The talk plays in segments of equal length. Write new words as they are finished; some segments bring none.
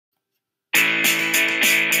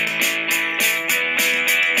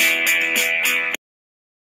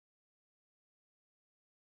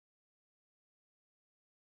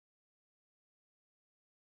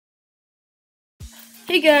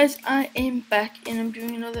Hey guys, I am back and I'm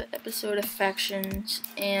doing another episode of Factions,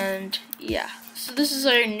 and yeah, so this is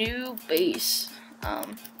our new base.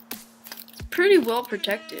 It's pretty well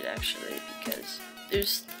protected actually, because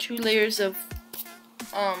there's 2 layers of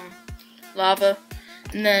lava,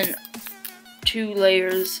 and then 2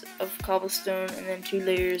 layers of cobblestone, and then 2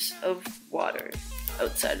 layers of water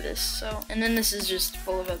outside of this. So, and then this is just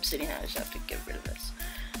full of obsidian. I just have to get rid of this.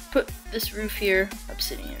 Put this roof here,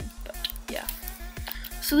 obsidian, but yeah.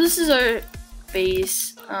 So this is our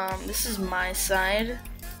base. This is my side.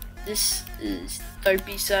 This is our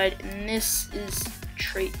B side, and this is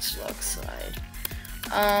Trait Slug side.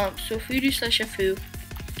 So foo/fu.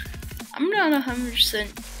 I'm not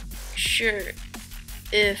 100% sure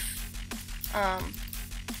if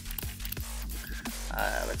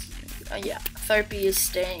yeah, Tharpy is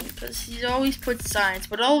staying, because he always puts signs,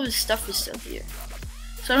 but all of his stuff is still here.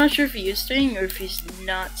 So I'm not sure if he is staying or if he's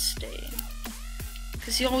not staying,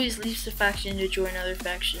 because he always leaves the faction to join other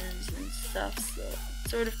factions and stuff, so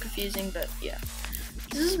it's sort of confusing, but yeah.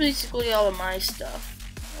 This is basically all of my stuff.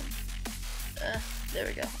 There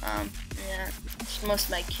we go. Yeah, it's most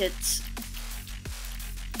of my kits.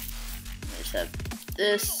 I just have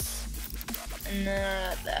this, and then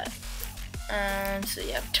I got that. So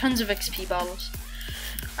yeah, tons of XP bottles.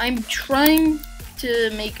 I'm trying to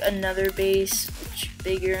make another base, which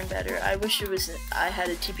bigger and better. I wish I had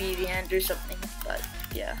a TP event or something, but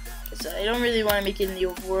yeah, because I don't really want to make it in the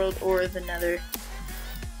overworld or the nether.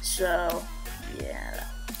 So yeah,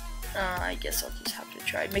 I guess I'll just have to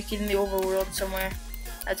try make it in the overworld somewhere.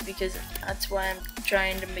 That's why I'm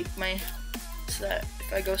trying to make so that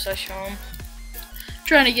if I go /home,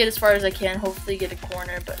 trying to get as far as I can, hopefully get a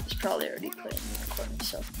corner, but it's probably already put in the corner,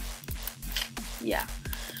 so yeah.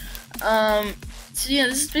 So yeah,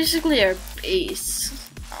 this is basically our base.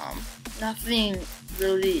 Nothing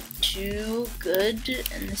really too good,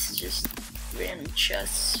 and this is just random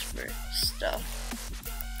chests for stuff.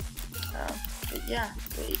 But yeah,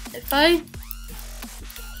 wait,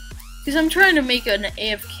 because I'm trying to make an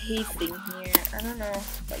AFK thing here. I don't know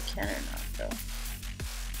if I can or not though.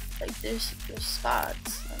 Like there's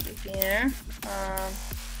spots under here.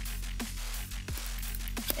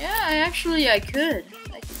 Yeah, I could.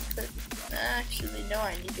 Actually, no,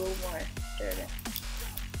 I need a little more dirt.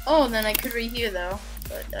 Oh, then I could right here though,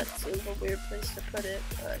 but that's a little weird place to put it.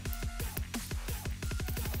 But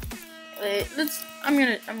wait, I'm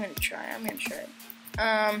gonna try.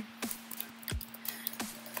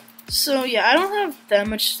 So yeah, I don't have that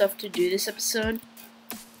much stuff to do this episode.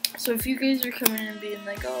 So if you guys are coming and being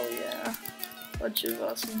like, oh yeah, a bunch of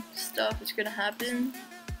awesome stuff is gonna happen,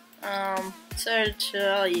 sorry to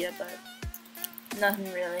tell you, but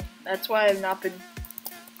nothing really. That's why I've not been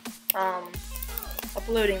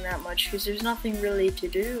uploading that much, because there's nothing really to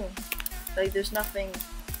do. Like there's nothing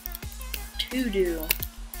to do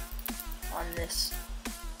on this,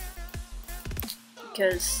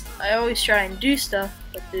 because I always try and do stuff,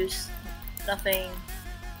 but there's nothing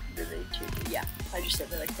really to do. Yeah, I just said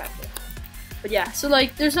that like back there. But yeah, so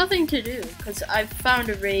like there's nothing to do, because I've found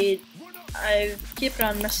a raid. I've kept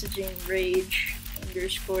on messaging Rage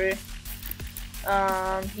 _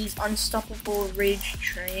 he's Unstoppable Rage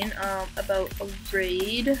Train, about a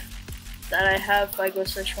raid that I have. If I go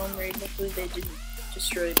 /home raid, hopefully they didn't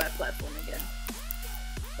destroy my platform again.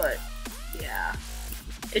 But yeah,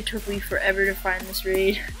 it took me forever to find this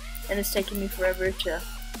raid, and it's taken me forever to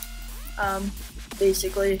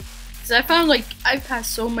basically, because I found like I've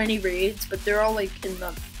passed so many raids, but they're all like in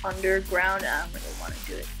the underground, and I don't really want to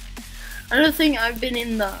do it. Another thing, I've been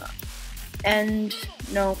in the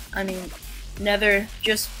nether,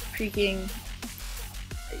 just freaking,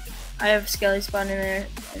 I have skelly spawn in there,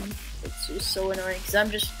 and it's just so annoying, because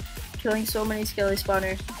I'm just killing so many skelly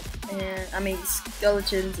spawners, and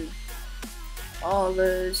skeletons, and all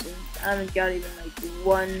those, and I haven't got even like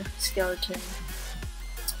one skeleton,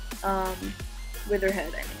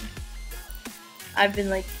 witherhead. I've been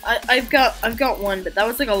like, I've got one, but that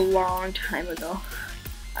was like a long time ago.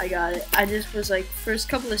 I got it. I just was like, first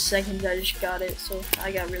couple of seconds I just got it, so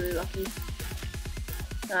I got really lucky.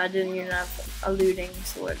 I didn't even have a looting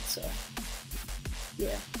sword, so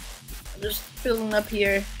yeah. I'm just building up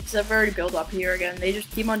here, because I've already built up here again. They just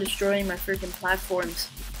keep on destroying my freaking platforms.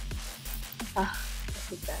 I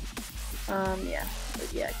hate that. Yeah.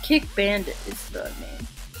 But yeah, Kick Bandit is the name.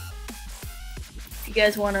 If you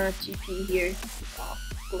guys want to GP here, I'll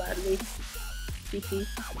gladly GP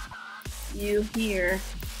you here.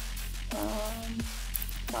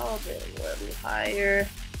 Probably a little higher.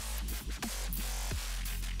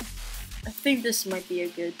 I think this might be a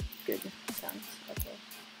good chance. Okay.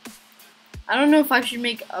 I don't know if I should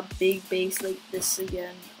make a big base like this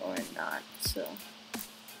again or not. So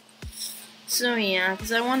yeah,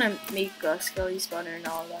 because I want to make a skelly spawner and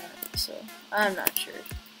all that. So I'm not sure.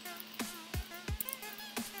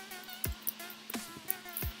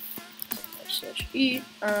 /e.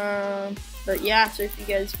 But yeah, so if you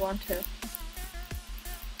guys want to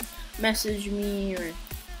message me or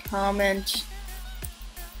comment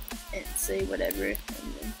and say whatever, and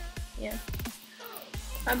then, yeah,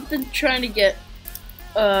 I've been trying to get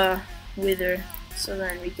wither, so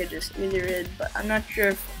then we could just wither it, but I'm not sure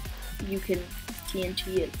if you can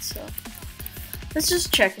TNT it, so let's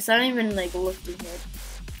just check, because I don't even like looked in here.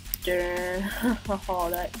 Oh,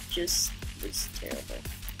 that just is terrible.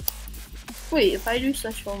 Wait, if I do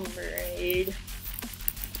such home raid,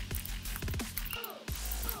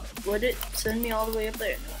 would it send me all the way up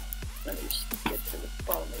there? No. Let me just get to the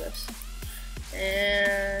bottom of this.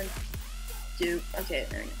 And okay,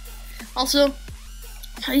 there we go. Also,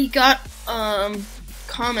 I got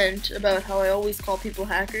comment about how I always call people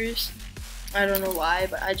hackers. I don't know why,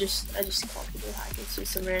 but I just call people hackers for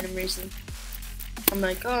some random reason. I'm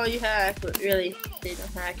like, oh, you hack, but really they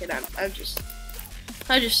don't hack it.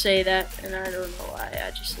 I just say that, and I don't know why.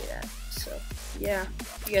 I just say that. So yeah,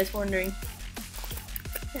 if you guys wondering,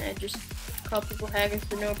 I just call people hackers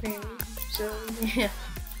for no apparent reason. So yeah.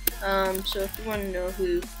 So if you want to know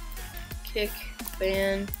who Kick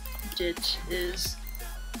Bandit is,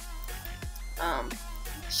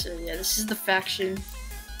 so yeah, this is the faction.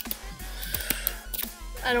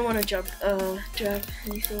 I don't want to drop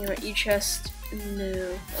anything about e-chest.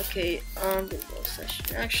 No. Okay.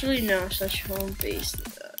 Actually, no. Such home base.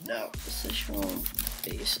 No. Such home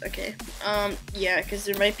base. Okay. Yeah, because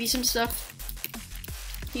there might be some stuff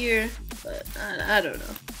here, but I don't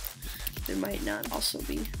know. There might not also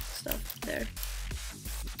be stuff there.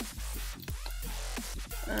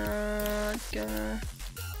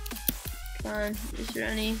 Come on. Is there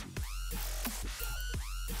any?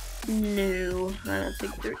 No, I don't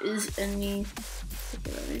think there is any.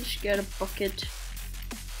 Okay, let me just get a bucket.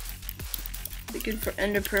 Looking for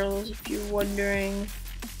ender pearls if you're wondering.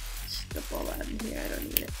 Stuff all that in here, I don't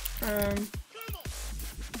need it.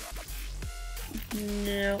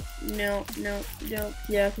 No.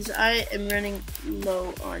 Yeah, because I am running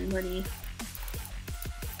low on money.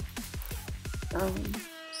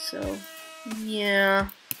 So, yeah.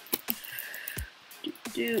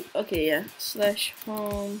 Okay, yeah,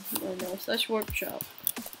 /home, oh no, /workshop.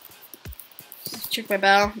 Check my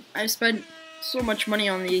bow. I spent so much money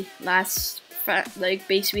on the last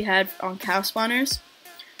base we had on cow spawners.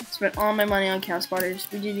 Spent all my money on cow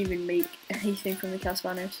spawners. We didn't even make anything from the cow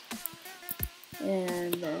spawners.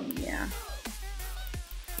 And then yeah.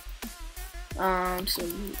 So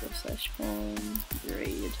we go /home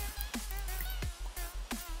raid.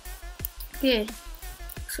 Okay.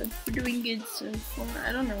 So we're doing good so far.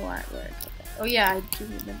 I don't know where I got that. Oh yeah, I do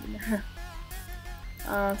remember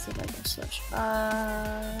now. So if I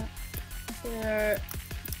go there.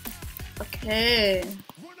 Okay.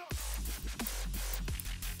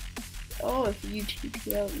 Oh, if you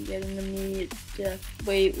TP out, you get an immediate death.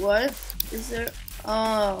 Wait, what? Is there?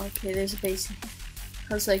 Oh, okay, there's a base.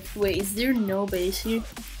 I was like, wait, is there no base here?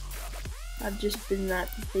 I've just been at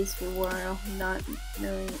this base for a while, not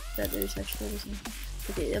knowing that there's actually a base.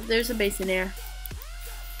 Okay, there's a base in there.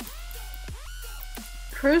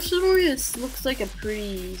 Personally, this looks like a pretty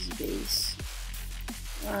easy base.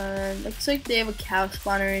 Looks like they have a cow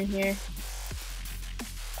spawner in here.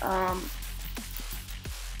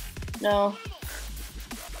 No.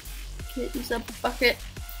 Get use a bucket.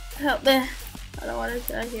 Help me. I don't want to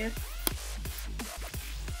die here.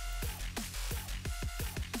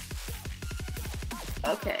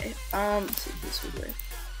 Okay, let's see if this would work.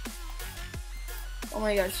 Oh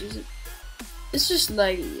my gosh, is it? It's just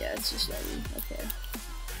laggy. Yeah, it's just laggy. Okay.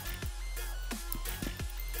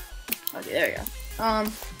 Okay, there we go.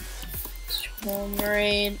 Home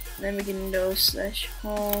raid. Then we can go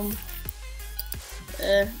 /home.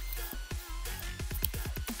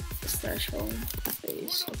 /home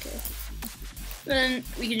base. Okay. Then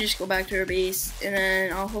we can just go back to our base, and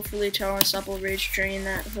then I'll hopefully tell Unstoppable Rage Train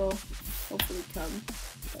that he'll hopefully come.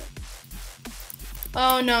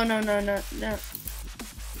 Oh no.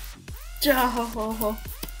 Oh,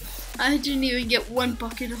 I didn't even get one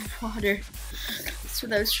bucket of water. That's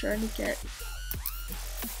what I was trying to get.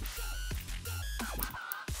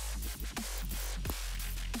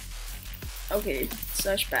 Okay,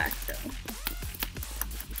 /back though.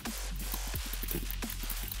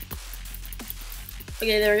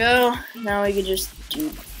 Okay, there we go. Now we can just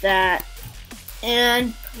do that.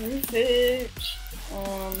 And perfect.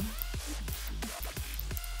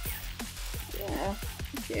 Yeah,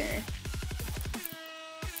 okay.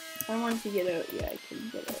 I want to get out. Yeah, I can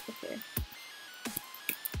get out. Okay.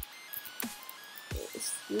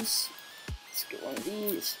 What's this? Let's get one of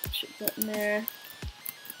these. Should put in there.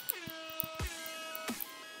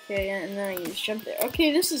 Okay, and then I can just jump there.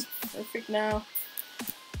 Okay, this is perfect now.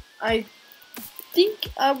 I think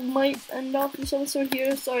I might end off this episode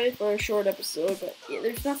here. Sorry for a short episode, but yeah,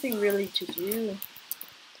 there's nothing really to do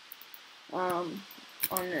on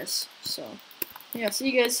this. So yeah, see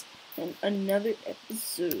you guys in another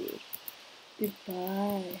episode.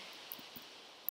 Goodbye.